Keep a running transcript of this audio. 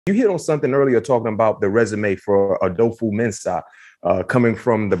you hit on something earlier talking about the resume for Adolfo Mensah coming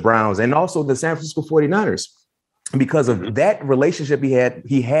from the Browns and also the San Francisco 49ers. Because of that relationship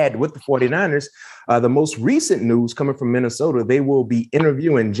he had with the 49ers, the most recent news coming from Minnesota, they will be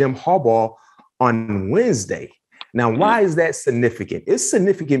interviewing Jim Harbaugh on Wednesday. Now, why is that significant? It's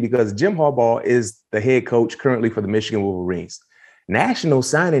significant because Jim Harbaugh is the head coach currently for the Michigan Wolverines. National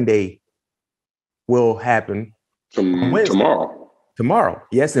Signing Day will happen tomorrow.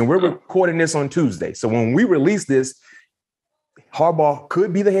 Yes, and we're recording this on Tuesday. So when we release this, Harbaugh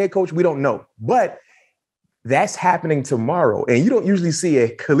could be the head coach. We don't know, but that's happening tomorrow. And you don't usually see a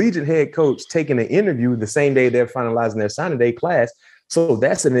collegiate head coach taking an interview the same day they're finalizing their signing day class. So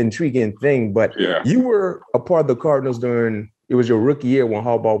that's an intriguing thing. But you were a part of the Cardinals it was your rookie year when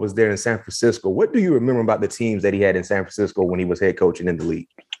Harbaugh was there in San Francisco. What do you remember about the teams that he had in San Francisco when he was head coaching in the league?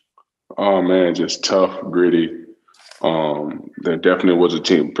 Oh, man, just tough, gritty. There definitely was a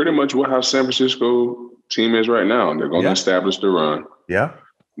team. Pretty much how San Francisco team is right now. They're going to establish the run. Yeah.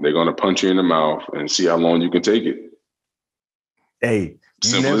 They're going to punch you in the mouth and see how long you can take it. Hey,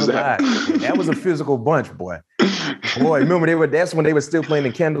 simple as that. That was a physical bunch, boy. Remember that's when they were still playing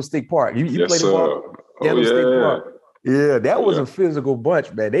in Candlestick Park. You played the ball? Candlestick Park. Yeah, that was a physical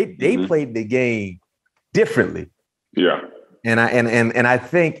bunch, man. They played the game differently. Yeah. And I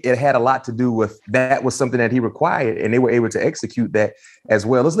think it had a lot to do with that was something that he required, and they were able to execute that as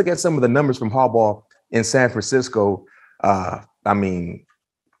well. Let's look at some of the numbers from Harbaugh in San Francisco.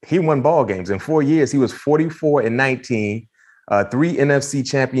 He won ball games. In 4 years, he was 44-19, 3 NFC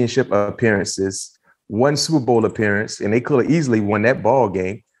championship appearances, 1 Super Bowl appearance, and they could have easily won that ball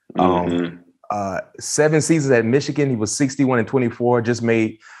game. 7 seasons at Michigan, he was 61-24, just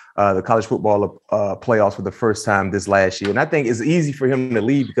made the college football playoffs for the first time this last year. And I think it's easy for him to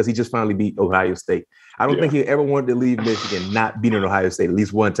leave because he just finally beat Ohio State. I don't think he ever wanted to leave Michigan not beating Ohio State at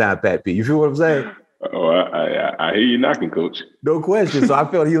least one time, Pat P. You feel what I'm saying? Oh, I hear you knocking, Coach. No question. So I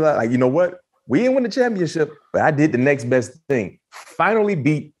felt he like, you know what? We didn't win the championship, but I did the next best thing. Finally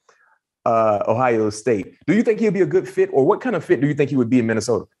beat Ohio State. Do you think he'll be a good fit, or what kind of fit do you think he would be in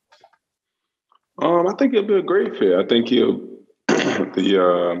Minnesota? I think he'll be a great fit. I think he'll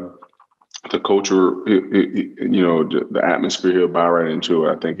the culture, the atmosphere he'll buy right into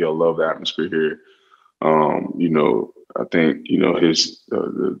it. I think he'll love the atmosphere here. I think his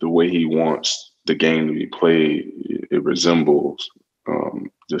the way he wants the game to be played, it resembles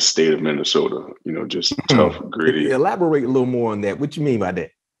the state of Minnesota. Just tough, gritty. Elaborate a little more on that. What you mean by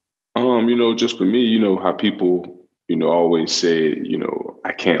that? Just for me, how people always say,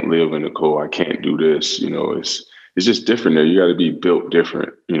 I can't live in the cold. I can't do this. It's just different there. You got to be built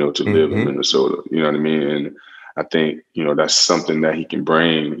different, to live in Minnesota. You know what I mean? And I think, that's something that he can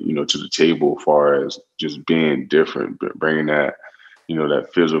bring, to the table as far as just being different, bringing that, that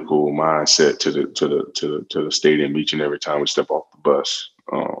physical mindset to the stadium each and every time we step off the bus.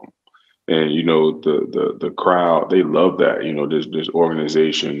 And the crowd, they love that. This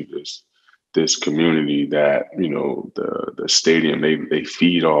organization, this community that the stadium they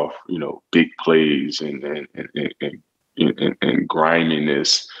feed off big plays and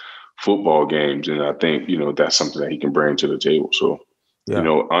griminess football games, and I think that's something that he can bring to the table. So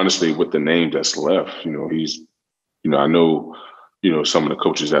honestly, with the name that's left, he's I know some of the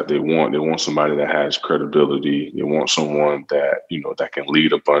coaches that they want somebody that has credibility. They want someone that that can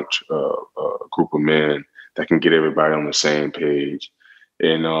lead a group of men that can get everybody on the same page.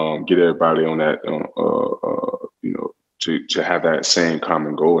 And get everybody on that, to have that same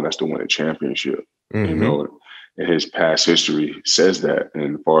common goal, and that's to win a championship. And his past history says that.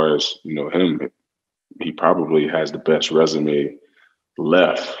 And as far as him, he probably has the best resume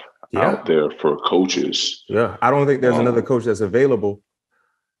left out there for coaches. Yeah, I don't think there's another coach that's available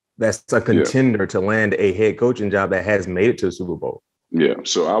that's a contender to land a head coaching job that has made it to the Super Bowl. Yeah,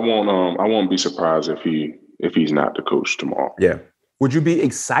 so I won't be surprised if he's not the coach tomorrow. Yeah. Would you be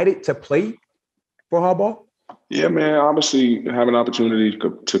excited to play for Harbaugh? Yeah, man. Obviously, have an opportunity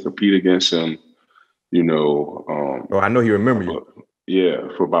to compete against him. I know he remember you. Yeah,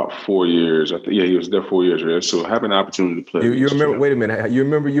 for about 4 years. He was there 4 years. Right? So have an opportunity to play. You remember? Wait a minute. You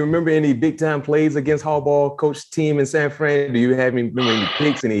remember any big time plays against Harbaugh, coach team in San Fran? Do you remember any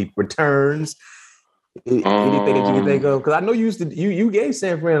picks, any returns, anything that you can think of? Because I know you gave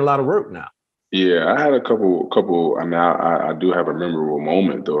San Fran a lot of work now. Yeah, I had a couple. I mean, I do have a memorable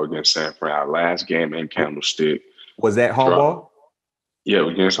moment though against San Fran. Our last game in Candlestick. Was that Harbaugh? Yeah,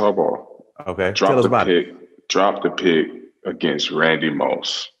 against Harbaugh. Okay, tell us about it. Dropped the pick against Randy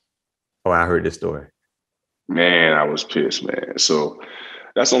Moss. Oh, I heard this story. Man, I was pissed, man. So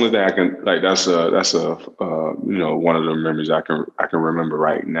That's the only thing I can like. That's one of the memories I can remember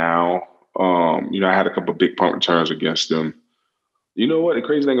right now. I had a couple of big punt returns against them. You know what? The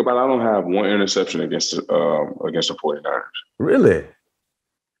crazy thing about it, I don't have one interception against the 49ers. Really?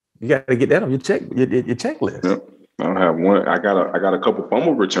 You got to get that on your checklist. Yep. I don't have one. I got a couple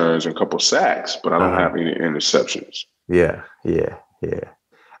fumble returns and a couple sacks, but I don't have any interceptions. Yeah.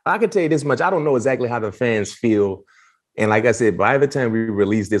 I can tell you this much. I don't know exactly how the fans feel. And like I said, by the time we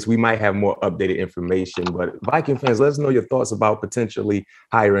release this, we might have more updated information. But Viking fans, let us know your thoughts about potentially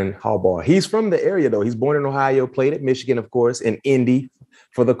hiring Harbaugh. He's from the area, though. He's born in Ohio, played at Michigan, of course, and Indy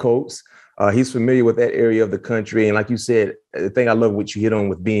for the Colts. He's familiar with that area of the country. And like you said, the thing I love what you hit on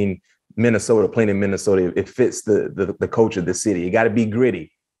with being Minnesota, playing in Minnesota, it fits the culture of the city. You got to be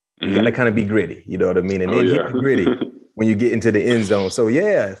gritty. You got to kind of be gritty. You know what I mean? And then hit the gritty when you get into the end zone. So,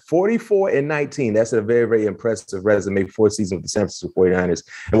 44-19. That's a very, very impressive resume for a season with the San Francisco 49ers.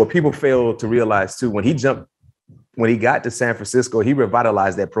 And what people fail to realize, too, when he got to San Francisco, he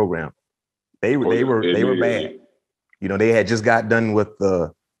revitalized that program. They were bad. They had just got done with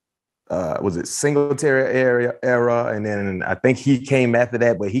the was it Singletary era, and then I think he came after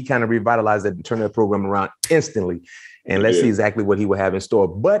that, but he kind of revitalized that and turned that program around instantly. And let's see exactly what he will have in store.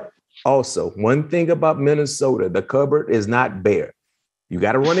 But also, one thing about Minnesota, the cupboard is not bare. You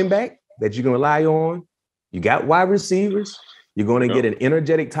got a running back that you can rely on. You got wide receivers. You're going to get an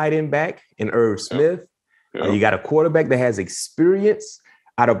energetic tight end back in Irv Smith. You got a quarterback that has experience.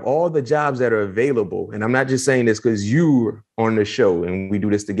 Out of all the jobs that are available, and I'm not just saying this because you're on the show and we do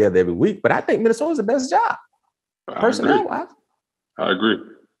this together every week, but I think Minnesota's the best job. Personnel-wise. I agree.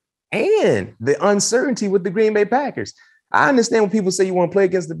 And the uncertainty with the Green Bay Packers. I understand when people say you want to play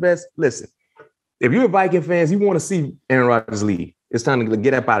against the best. Listen, if you're a Viking fans, you want to see Aaron Rodgers leave. It's time to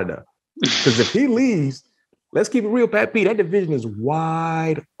get up out of there. Because if he leaves, let's keep it real, Pat P. That division is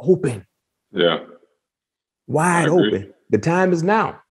wide open. Yeah. Wide open. The time is now.